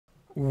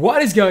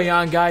What is going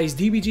on, guys?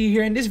 DBG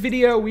here. In this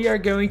video we are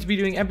going to be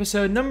doing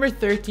episode number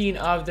 13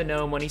 of the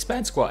No Money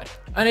Spent squad,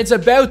 and it's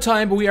about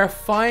time. But we are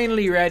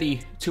finally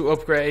ready to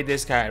upgrade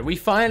this card. We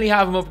finally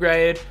have him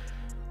upgraded.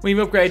 We've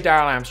upgraded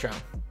Darrell Armstrong,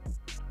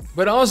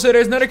 but also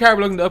there's another card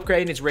we're looking to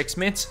upgrade, and it's Rick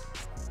Smith.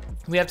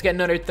 We have to get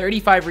another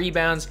 35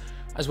 rebounds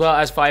as well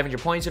as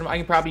 500 points in him. I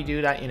can probably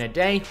do that in a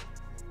day.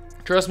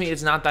 Trust me,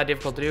 it's not that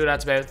difficult to do.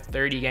 That's about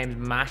 30 games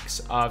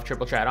max of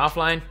triple threat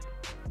offline,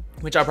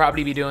 which I'll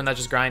probably be doing that,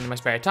 just grinding in my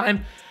spare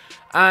time.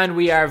 And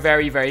we are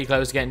very, very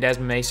close to getting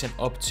Desmond Mason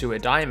up to a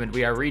diamond.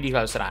 We are really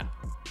close to that.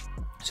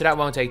 So that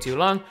won't take too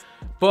long.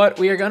 But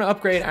we are going to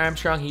upgrade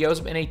Armstrong. He goes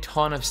up in a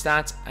ton of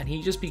stats, and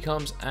he just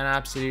becomes an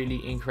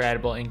absolutely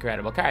incredible,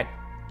 incredible card.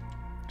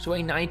 So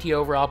a 90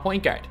 overall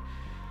point guard.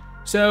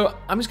 So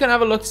I'm just going to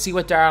have a look to see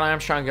what Darrell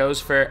Armstrong goes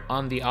for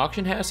on the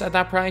auction house at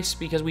that price,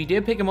 because we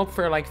did pick him up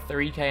for like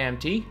 3k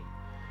MT.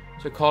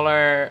 So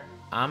color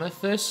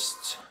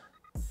amethyst.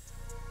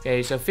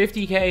 Okay, so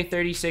 50k,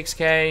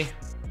 36k.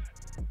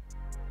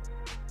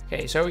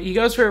 Okay, so he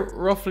goes for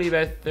roughly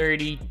about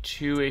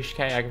 32-ish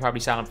k. I could probably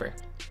sell him for,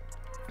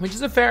 which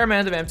is a fair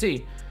amount of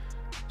MT.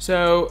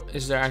 So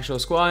this is our actual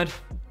squad.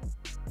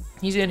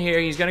 He's in here.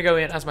 He's going to go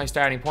in as my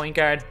starting point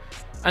guard.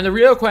 And the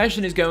real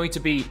question is going to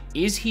be,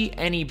 is he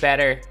any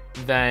better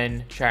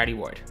than Charlie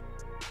Ward?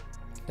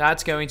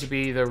 That's going to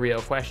be the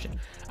real question.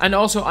 And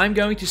also, I'm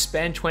going to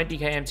spend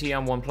 20k MT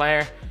on one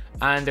player,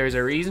 and there's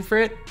a reason for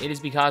it. It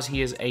is because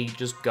he is a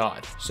just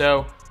god.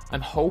 So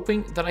I'm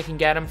hoping that I can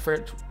get him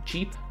for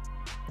cheap.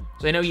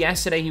 So I know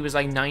yesterday he was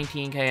like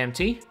 19k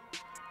MT.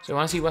 So I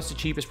want to see what's the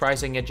cheapest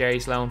price I can get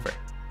Jerry Sloan for.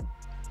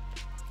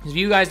 If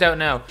you guys don't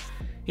know,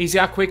 he's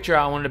got quick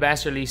draw, one of the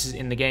best releases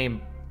in the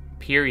game,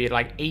 period.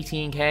 Like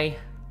 18k,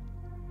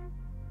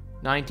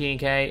 19k,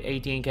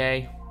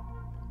 18k.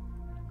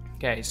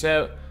 Okay,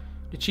 so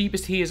the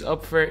cheapest he is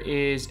up for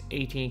is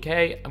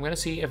 18k. I'm going to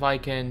see if I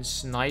can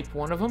snipe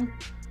one of them.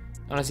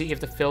 I want to see if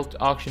the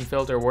auction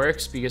filter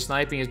works, because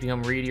sniping has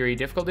become really, really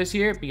difficult this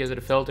year because of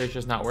the filter is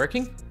just not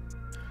working.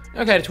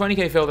 Okay, the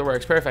 20k filter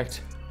works,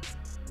 perfect.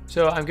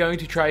 So I'm going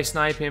to try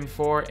snipe him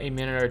for a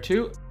minute or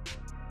two.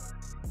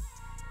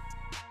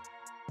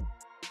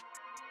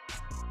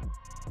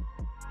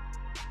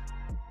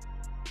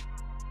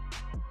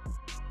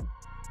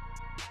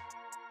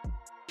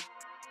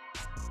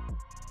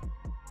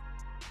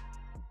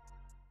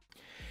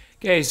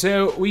 Okay,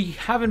 so we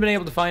haven't been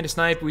able to find a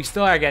snipe. We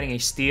still are getting a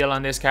steal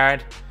on this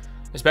card,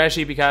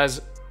 especially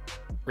because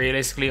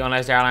realistically,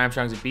 unless Darrell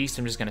Armstrong's a beast,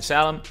 I'm just going to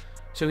sell him.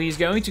 So he's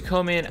going to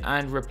come in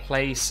and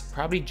replace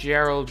probably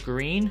Gerald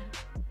Green,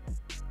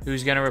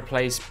 who's going to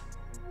replace...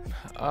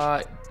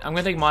 I'm going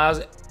to take Miles.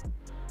 I'm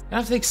going to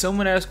have to take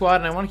someone out of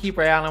squad, and I want to keep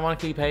Real, and I want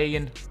to keep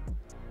Hagen.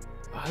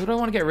 Who do I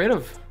want to get rid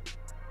of?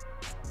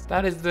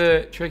 That is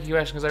the tricky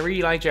question, because I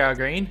really like Gerald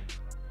Green.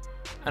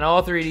 And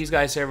all three of these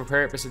guys serve a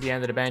purpose at the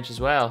end of the bench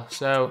as well.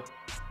 So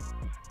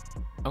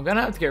I'm going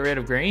to have to get rid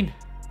of Green.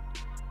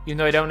 Even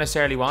though I don't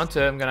necessarily want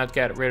to, I'm going to have to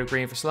get rid of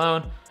Green for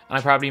Sloan. And I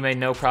probably made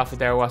no profit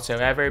there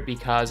whatsoever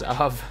because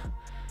of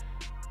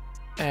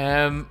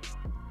the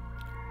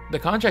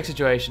contract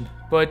situation.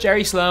 But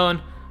Jerry Sloan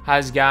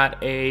has got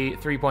a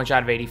 3-point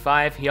shot of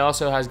 85. He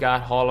also has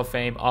got Hall of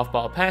Fame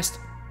off-ball pest.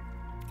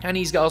 And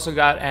he's also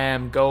got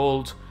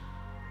gold...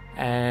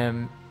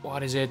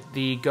 what is it?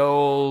 The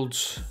gold...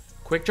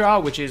 quick draw,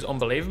 which is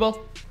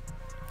unbelievable.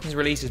 His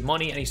release is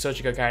money, and he's such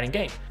a good card in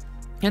game.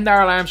 And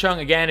Darrell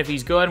Armstrong, again, if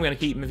he's good, I'm going to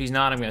keep him. If he's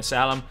not, I'm going to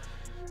sell him.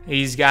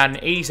 He's got an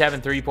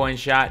 87 3-point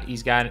shot.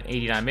 He's got an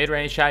 89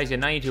 mid-range shot. He's got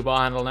 92 ball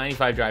handle,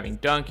 95 driving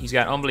dunk. He's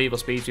got unbelievable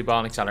speed, sweep ball,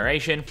 and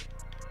acceleration.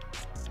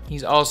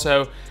 He's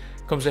also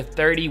comes with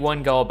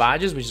 31 gold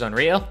badges, which is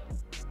unreal,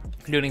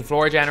 including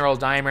floor general,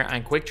 dimer,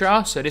 and quick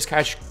draw. So this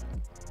card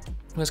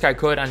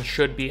could and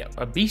should be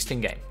a beast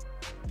in game.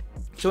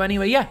 So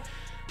anyway, yeah.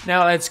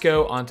 Now let's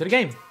go on to the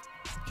game.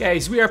 Okay,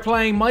 so we are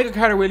playing Michael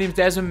Carter-Williams,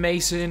 Desmond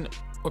Mason.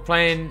 We're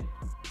playing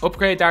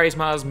upgrade Darius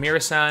Miles,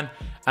 Mirasan,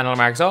 and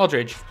LaMarcus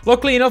Aldridge.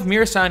 Luckily enough,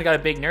 Mirasan got a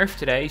big nerf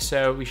today,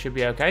 so we should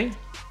be okay.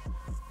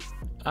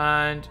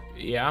 And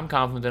yeah, I'm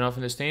confident enough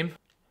in this team.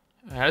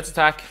 Alright, let's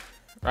attack.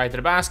 Right to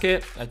the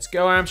basket. Let's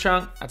go,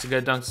 Armstrong. That's a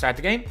good dunk to start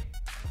the game.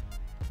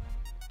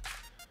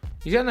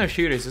 He's got no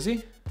shooters, does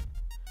he?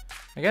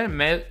 I get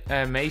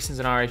Mason's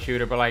an alright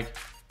shooter, but like,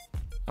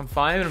 I'm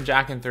fine with him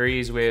jacking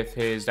threes with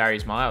his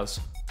Darius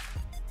Miles.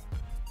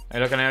 Hey,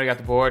 look, I know he got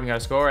the board and got a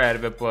score out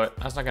of it, but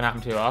that's not going to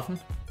happen too often.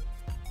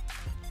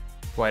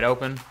 Wide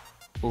open.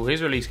 Ooh,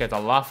 his release gets a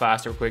lot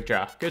faster with quick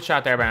draw. Good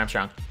shot there by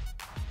Armstrong.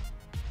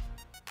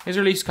 His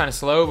release is kind of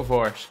slow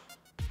before it.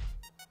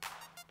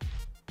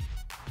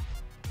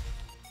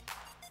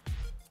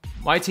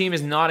 My team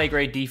is not a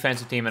great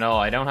defensive team at all.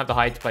 I don't have the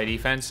height to play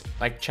defense.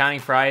 Like, Channing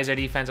Frye is our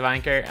defensive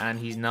anchor, and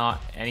he's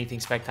not anything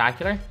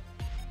spectacular.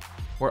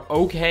 We're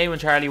okay when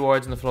Charlie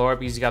Ward's on the floor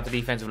because he's got the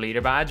defensive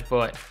leader badge,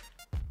 but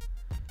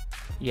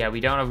yeah, we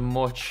don't have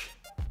much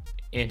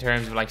in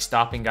terms of like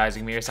stopping guys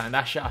like Mirasan.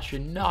 That shot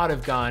should not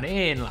have gone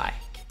in. Like,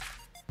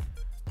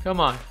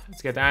 come on,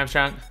 let's get to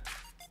Armstrong.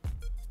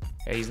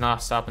 Okay, he's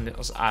not stopping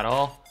us at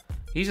all.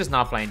 He's just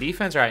not playing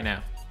defense right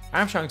now.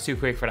 Armstrong's too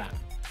quick for that.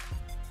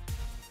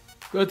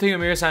 Good thing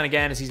with Mirasan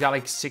again is he's got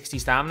like 60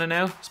 stamina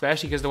now,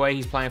 especially because the way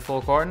he's playing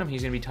full court on him,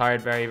 he's going to be tired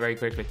very, very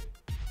quickly.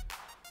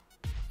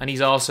 And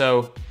he's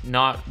also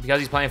not, because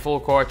he's playing full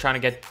court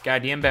trying to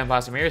guard the inbound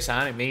pass to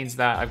Mirasan, it means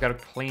that I've got a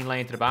clean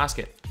lane to the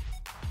basket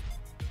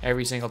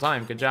every single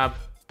time. Good job.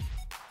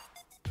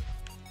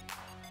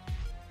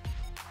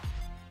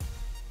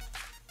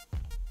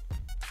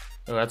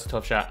 Oh, that's a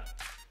tough shot.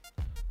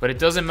 But it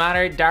doesn't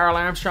matter. Darrell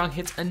Armstrong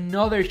hits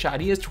another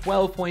shot. He has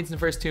 12 points in the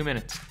first 2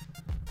 minutes.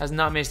 Has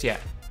not missed yet.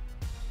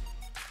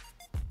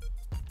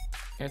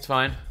 It's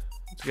fine.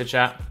 It's a good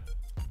shot.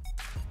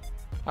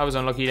 I was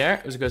unlucky there.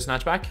 It was a good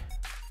snatchback.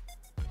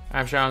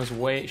 Armstrong's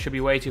should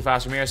be way too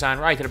fast for Mirasan.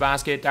 Right to the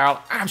basket. Darrell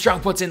Armstrong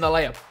puts in the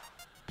layup.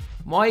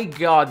 My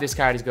God, this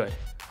card is good.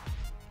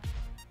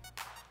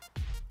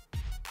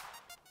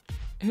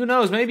 Who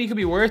knows? Maybe he could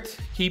be worth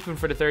keeping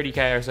for the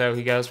 30k or so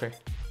he goes for.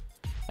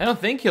 I don't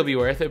think he'll be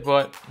worth it,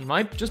 but he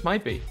just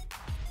might be.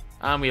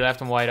 And we left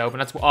him wide open.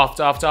 That's off.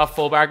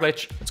 Full bar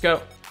glitch. Let's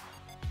go.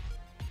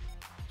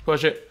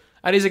 Push it.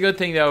 That is a good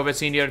thing, though, about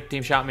seeing the other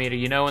team shot meter.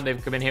 You know when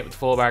they've been hit with the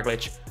full bar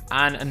glitch.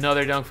 And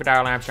another dunk for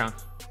Darrell Armstrong.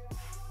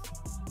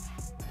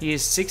 He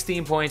is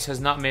 16 points, has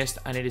not missed,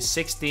 and it is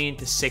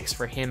 16-6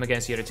 for him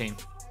against the other team.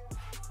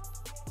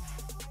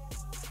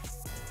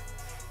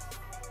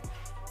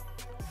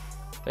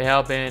 They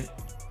help in.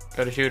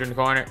 Go to shooter in the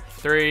corner.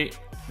 3.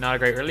 Not a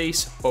great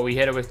release, but we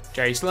hit it with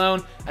Jerry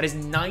Sloan. That is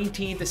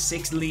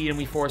 19-6 lead, and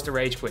we forced a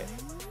rage quit.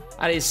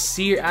 That is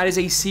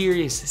a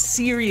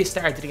serious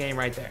start to the game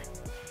right there.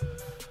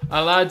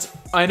 Lads,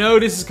 I know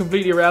this is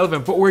completely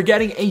irrelevant, but we're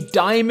getting a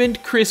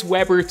Diamond Chris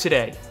Webber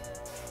today.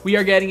 We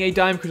are getting a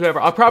Diamond Chris Webber.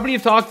 I'll probably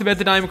have talked about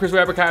the Diamond Chris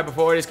Webber card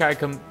before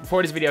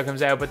this video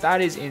comes out, but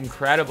that is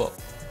incredible.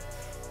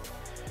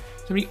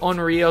 It's gonna be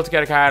unreal to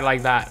get a card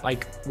like that.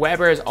 Like,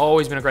 Webber has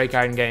always been a great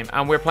card in game,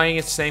 and we're playing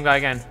against the same guy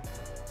again.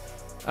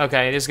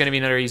 Okay, this is gonna be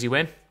another easy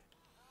win.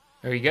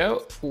 There we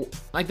go.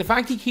 Like, the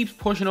fact he keeps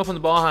pushing up on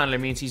the ball handler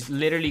means he's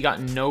literally got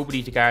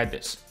nobody to guard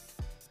this.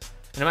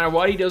 And no matter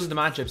what he does with the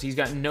matchups, he's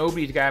got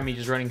nobody to guard me,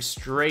 just running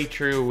straight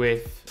through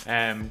with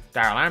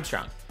Darrell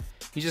Armstrong.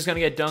 He's just going to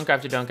get dunk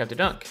after dunk after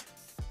dunk.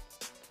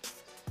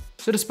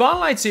 So the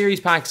Spotlight Series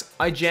packs,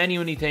 I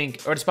genuinely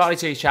think, or the Spotlight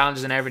Series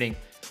challenges and everything,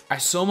 are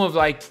some of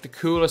like the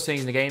coolest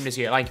things in the game this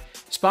year. Like,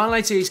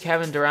 Spotlight Series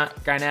Kevin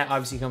Garnett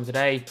obviously come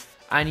today,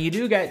 and you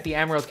do get the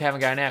Emerald Kevin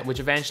Garnett, which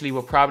eventually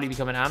will probably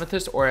become an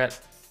Amethyst, or at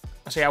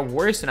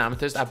worst an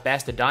Amethyst, at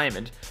best a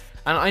Diamond.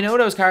 And I know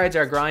those cards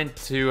are grind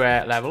to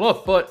level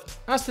up, but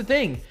that's the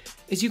thing,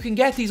 is you can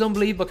get these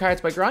unbelievable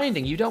cards by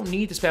grinding. You don't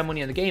need to spend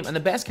money on the game, and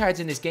the best cards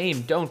in this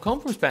game don't come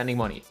from spending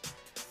money.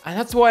 And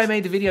that's why I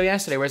made the video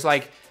yesterday, where it's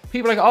like,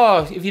 people are like,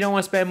 oh, if you don't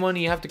want to spend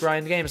money, you have to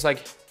grind the game. It's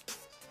like,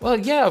 well,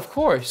 yeah, of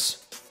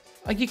course.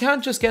 Like, you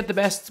can't just get the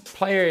best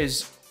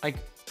players, like,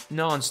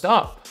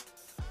 non-stop.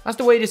 That's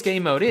the way this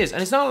game mode is.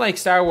 And it's not like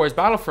Star Wars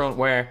Battlefront,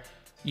 where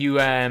you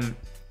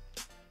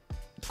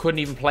couldn't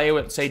even play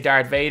with, say,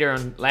 Darth Vader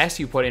unless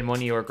you put in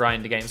money or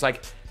grind the game. It's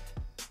like,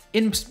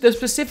 in the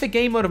specific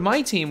game mode of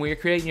MyTEAM, where you're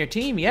creating your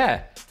team,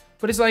 yeah.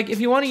 But it's like, if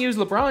you want to use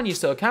LeBron, you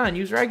still can.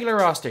 Use regular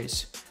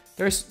rosters.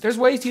 There's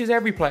ways to use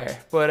every player.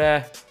 But,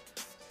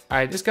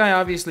 alright, this guy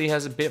obviously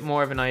has a bit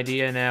more of an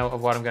idea now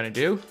of what I'm going to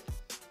do.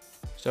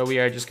 So we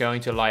are just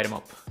going to light him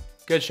up.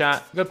 Good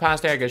shot. Good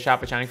pass there. Good shot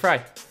by Channing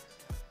Frye.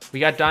 We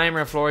got Dimer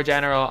and Floor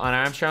General on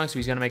Armstrong, so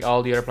he's going to make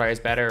all the other players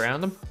better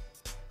around him.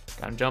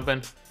 Got him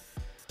jumping.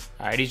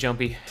 Alright, he's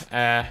jumpy.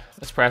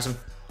 Let's press him.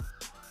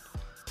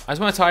 I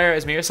just want to tire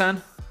as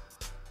Mirasan.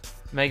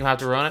 Make him have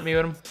to run at me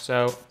with him.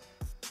 So,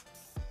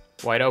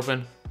 wide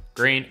open.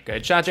 Green.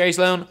 Good shot, Jerry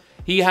Sloan.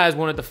 He has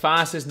one of the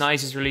fastest,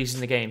 nicest releases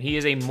in the game. He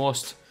is a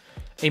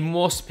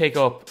must pick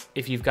up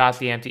if you've got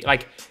the MT.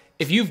 Like,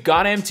 if you've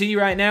got MT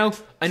right now,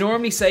 I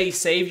normally say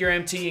save your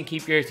MT and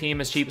keep your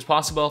team as cheap as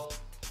possible.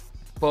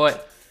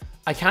 But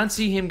I can't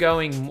see him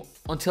going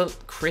until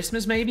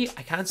Christmas, maybe.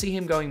 I can't see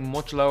him going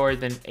much lower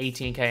than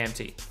 18k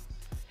MT.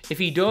 If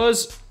he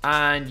does,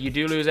 and you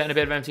do lose out in a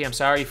bit of MT, I'm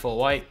sorry, full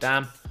white,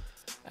 damn.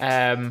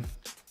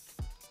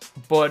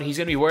 But he's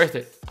going to be worth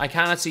it. I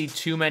cannot see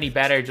too many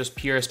better just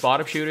pure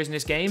spot-up shooters in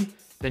this game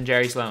than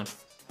Jerry Sloan.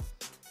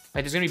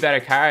 Like, there's going to be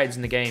better cards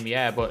in the game,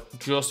 yeah, but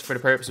just for the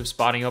purpose of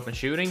spotting up and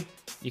shooting,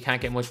 you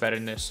can't get much better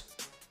than this.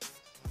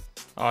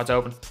 Oh, it's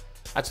open.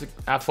 That's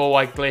a full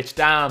white glitch,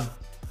 damn.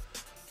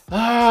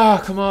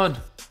 Ah, come on.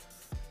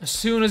 As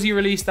soon as you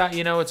release that,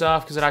 you know it's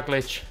off because of that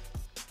glitch.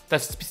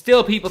 That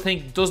still people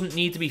think doesn't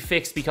need to be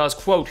fixed because,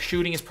 quote,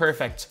 shooting is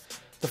perfect.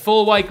 The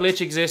full white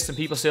glitch exists and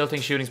people still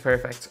think shooting's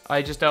perfect.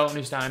 I just don't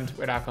understand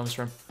where that comes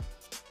from.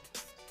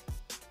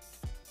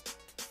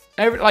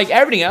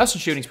 Everything else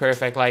in shooting's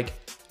perfect. Like,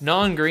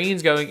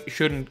 non-greens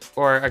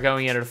are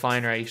going in at a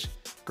fine rate.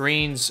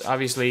 Greens,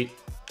 obviously,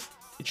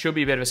 it should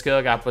be a bit of a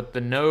skill gap, but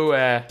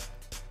the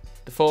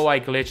full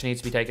white glitch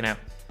needs to be taken out.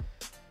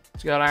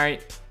 Let's go, Larry.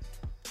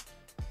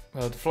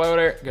 Well, the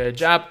floater, good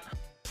job.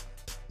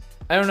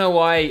 I don't know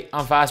why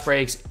on fast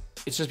breaks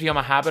it's just become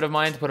a habit of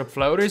mine to put up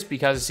floaters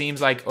because it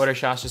seems like other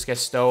shots just get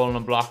stolen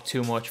and blocked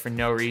too much for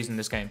no reason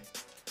this game.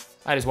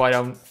 That is wide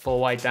open, full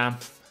white, damn.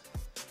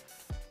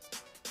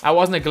 That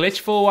wasn't a glitch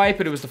full white,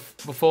 but it was the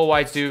full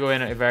whites do go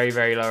in at a very,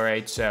 very low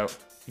rate. So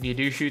if you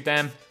do shoot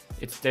them,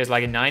 there's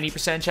like a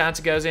 90% chance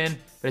it goes in,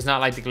 but it's not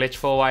like the glitch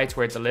full whites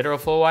where it's a literal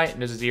full white and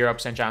there's a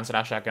 0% chance of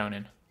that shot going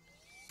in.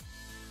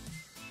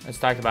 Let's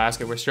attack the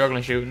basket. We're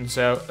struggling shooting,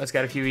 so let's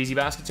get a few easy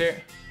baskets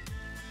here.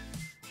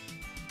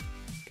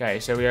 Okay,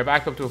 so we are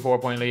back up to a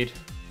 4-point lead.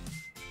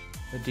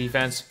 Good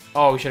defense.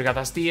 Oh, we should have got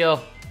that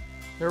steal.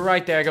 They're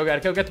right there. Go get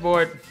it. Go get the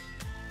board.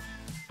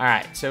 All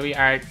right, so we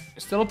are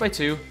still up by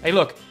 2. Hey,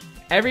 look.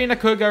 Everything that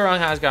could go wrong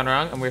has gone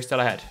wrong, and we're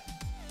still ahead.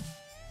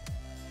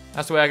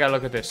 That's the way I gotta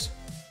look at this.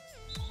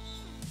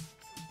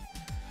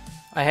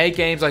 I hate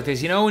games like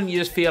this. You know when you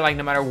just feel like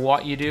no matter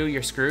what you do,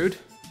 you're screwed?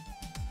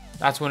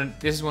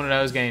 This is one of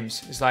those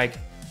games. It's like,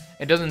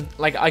 it doesn't,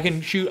 like I can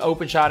shoot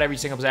open shot every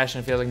single possession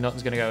and it feels like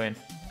nothing's gonna go in.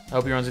 I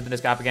hope he runs into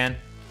this gap again.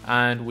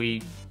 And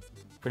we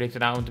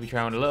predicted that one to be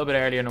thrown a little bit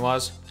earlier than it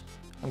was.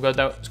 I'm good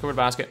though, let's cover the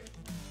basket.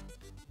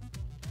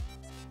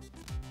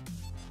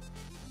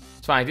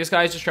 It's fine, this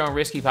guy's just throwing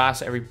risky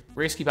passes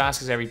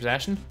every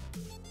possession.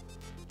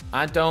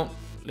 And don't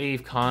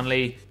leave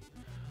Conley.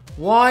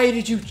 Why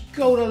did you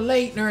go to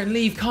Leitner and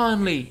leave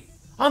Conley?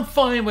 I'm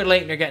fine with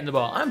Leitner getting the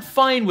ball. I'm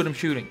fine with him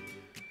shooting.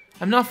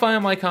 I'm not fine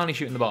with Mike Conley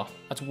shooting the ball.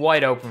 That's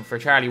wide open for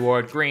Charlie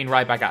Ward. Green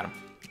right back at him.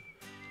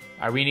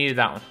 Alright, we needed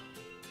that one.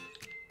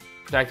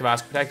 Protect the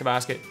basket, protect the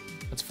basket.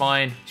 That's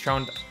fine.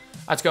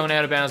 That's going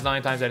out of bounds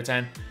 9 times out of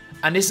 10.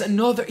 And this is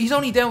another, he's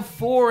only down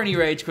 4 and he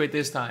rage quit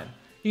this time.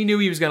 He knew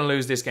he was going to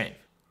lose this game.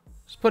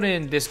 Let's put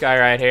in this guy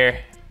right here.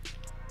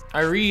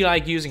 I really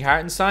like using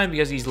Hartenstein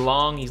because he's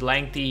long, he's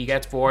lengthy, he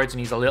gets boards, and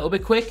he's a little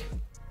bit quick.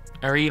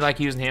 I really like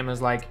using him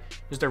as like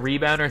just a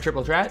rebounder and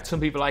triple threat.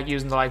 Some people like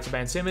using the likes of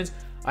Ben Simmons.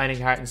 I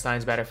think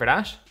Hartenstein's better for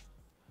that.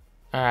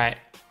 Alright.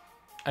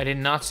 I did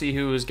not see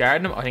who was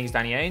guarding him. I think it's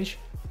Danny Ainge.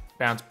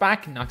 Bounce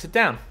back, knocks it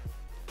down.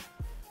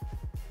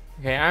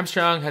 Okay,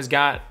 Armstrong has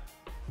got...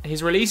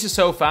 His release is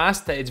so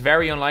fast that it's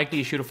very unlikely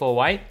to shoot a full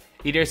white.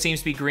 Either it seems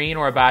to be green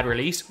or a bad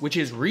release, which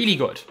is really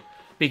good.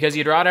 Because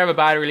you'd rather have a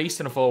bad release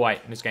than a full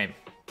white in this game.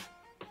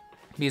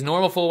 Because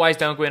normal full whites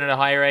don't go in at a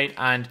high rate,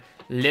 and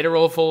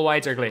literal full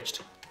whites are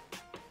glitched.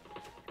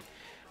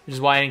 Which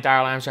is why I think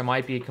Darrell Armstrong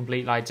might be a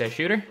complete lights out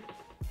shooter.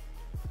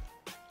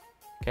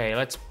 Okay,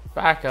 let's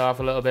back off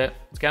a little bit.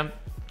 Let's get him.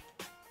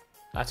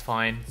 That's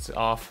fine. It's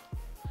off.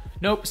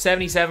 Nope,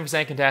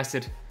 77%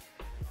 contested.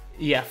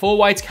 Yeah, full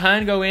whites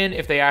can go in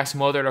if they are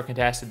smothered or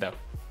contested, though.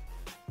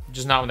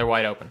 Just not when they're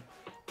wide open.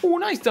 Oh,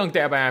 nice dunk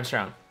there by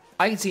Armstrong.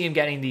 I can see him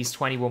getting these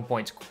 21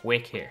 points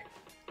quick here.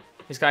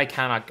 This guy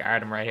cannot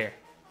guard him right here.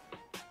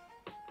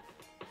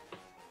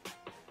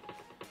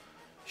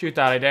 Shoot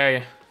that, I dare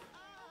you.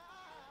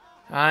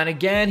 And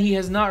again, he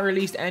has not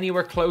released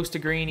anywhere close to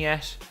green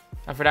yet.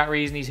 And for that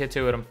reason, he's hit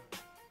 2 of them.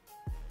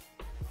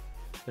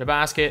 To the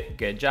basket.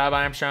 Good job,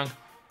 Armstrong.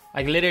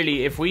 Like,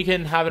 literally, if we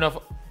can have enough...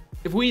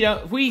 If we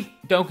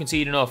don't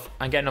concede enough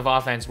and get enough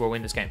offense, we'll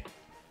win this game.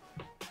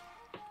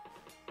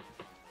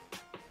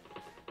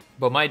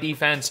 But my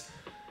defense,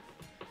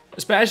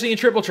 especially in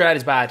triple threat,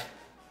 is bad.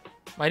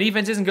 My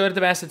defense isn't good at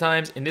the best of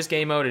times. In this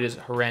game mode, it is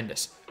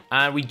horrendous.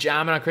 And we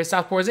jam it on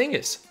Kristaps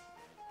Porzingis.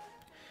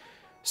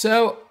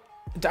 So,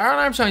 Darrell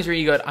Armstrong's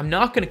really good. I'm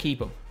not going to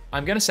keep him.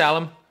 I'm going to sell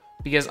him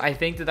because I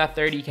think that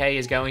 30k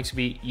is going to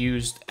be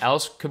used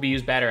could be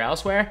used better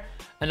elsewhere.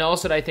 And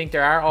also that I think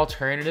there are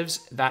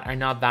alternatives that are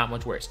not that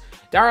much worse.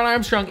 Darrell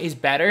Armstrong is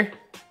better.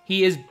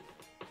 He is,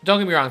 don't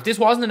get me wrong, if this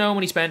wasn't a no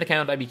money spend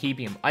account, I'd be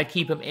keeping him. I'd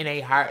keep him in a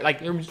hard, like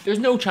there's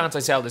no chance I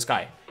sell this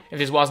guy if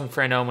this wasn't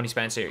for a no money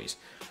spend series.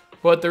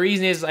 But the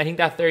reason is I think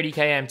that 30k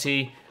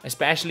MT,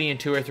 especially in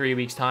 2 or 3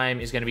 weeks time,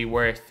 is going to be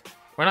worth,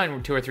 or not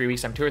in 2 or 3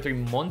 weeks time, 2 or 3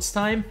 months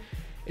time,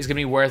 is going to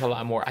be worth a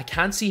lot more. I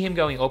can't see him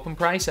going up in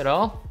price at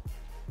all.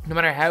 No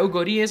matter how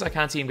good he is, I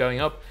can't see him going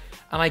up.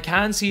 And I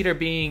can see there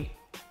being,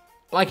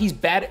 like he's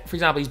better, for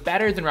example, he's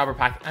better than Robert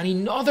Pack. And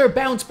another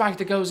bounce back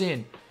that goes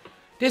in.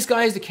 This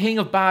guy is the king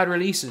of bad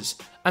releases.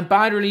 And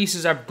bad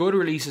releases are good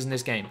releases in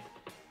this game.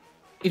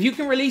 If you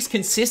can release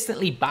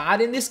consistently bad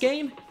in this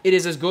game, it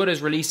is as good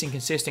as releasing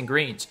consistent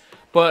greens.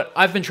 But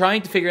I've been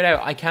trying to figure it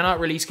out. I cannot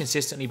release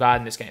consistently bad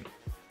in this game.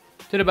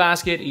 To the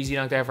basket, easy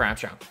dunk there for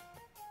Armstrong.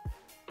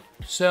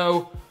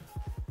 So,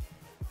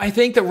 I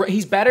think that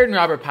he's better than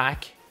Robert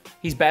Pack.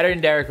 He's better than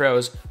Derrick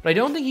Rose. But I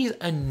don't think he's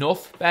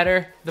enough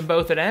better than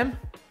both of them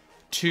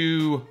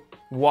to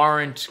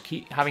warrant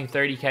having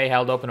 30k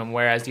held up in him,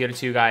 whereas the other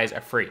 2 guys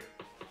are free.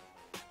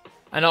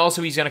 And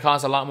also, he's going to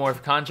cost a lot more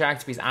for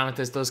contracts because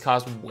Amethyst does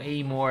cost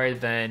way more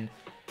than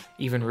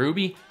even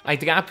Ruby. Like,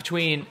 the gap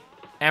between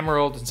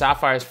Emerald and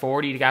Sapphire is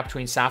 40. The gap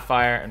between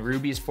Sapphire and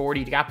Ruby is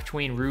 40. The gap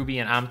between Ruby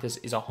and Amethyst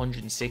is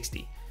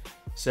 160.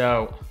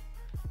 So,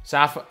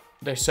 Sapphire,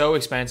 they're so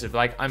expensive.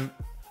 Like, I'm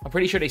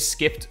pretty sure they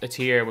skipped a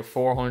tier with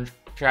 400,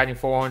 charging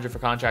 400 for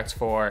contracts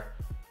for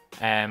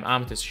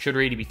Amethyst. Should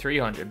really be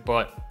 300,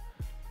 but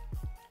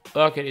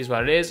look, it is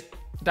what it is.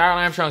 Darrell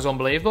Armstrong is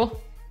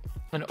unbelievable.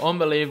 An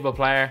unbelievable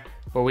player.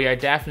 but we are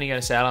definitely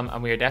going to sell him,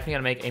 and we are definitely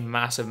going to make a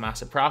massive,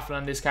 massive profit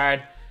on this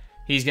card.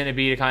 He's going to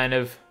be the kind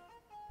of,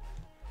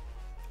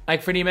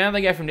 like, for the amount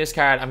I get from this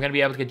card, I'm going to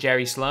be able to get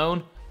Jerry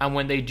Sloan. And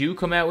when they do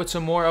come out with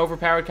some more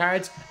overpowered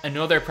cards,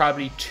 another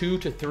probably 2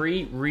 to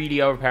 3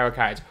 really overpowered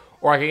cards.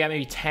 Or I could get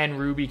maybe 10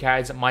 Ruby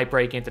cards that might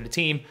break into the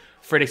team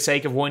for the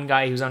sake of one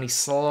guy who's only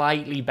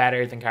slightly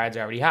better than cards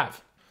I already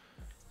have.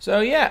 So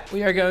yeah,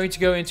 we are going to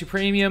go into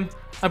premium.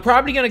 I'm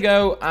probably going to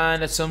go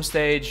and at some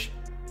stage,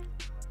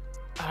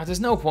 there's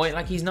no point.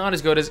 Like, he's not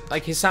as good as,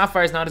 like, his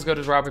Sapphire is not as good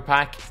as Robert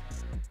Pack.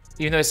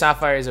 Even though his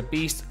Sapphire is a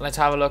beast. Let's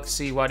have a look to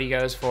see what he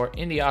goes for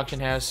in the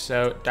auction house.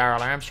 So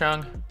Darrell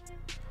Armstrong.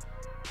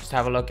 Just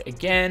have a look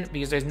again,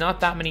 because there's not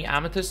that many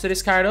Amethysts to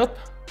this card up.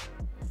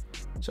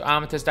 So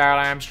Amethyst Darrell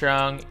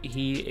Armstrong,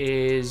 he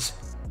is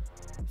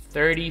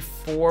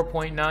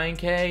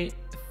 34.9k,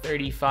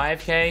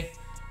 35k. So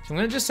I'm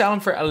going to just sell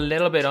him for a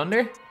little bit under.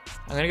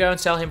 I'm going to go and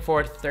sell him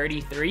for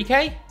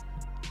 33k.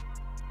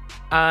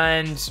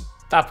 And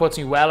that puts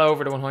me well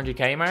over the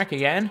 100k mark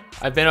again.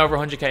 I've been over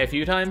 100k a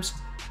few times.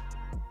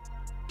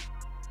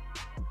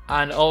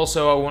 And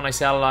also, when I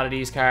sell a lot of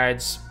these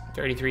cards,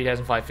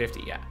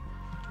 33,550, yeah.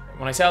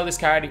 When I sell this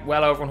card,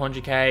 well over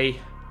 100k.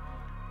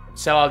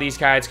 Sell all these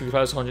cards, could be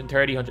close to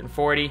 130,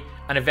 140.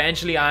 And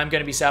eventually, I'm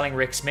going to be selling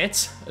Rick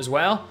Smith's as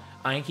well.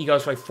 I think he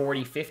goes for like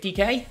 40,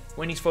 50k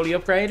when he's fully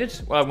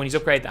upgraded. Well, when he's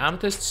upgraded to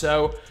Amethyst.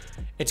 So,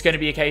 it's going to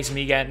be a case of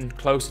me getting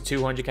close to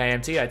 200k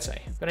MT, I'd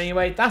say. But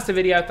anyway, that's the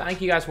video.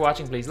 Thank you guys for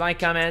watching. Please like,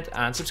 comment,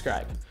 and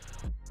subscribe.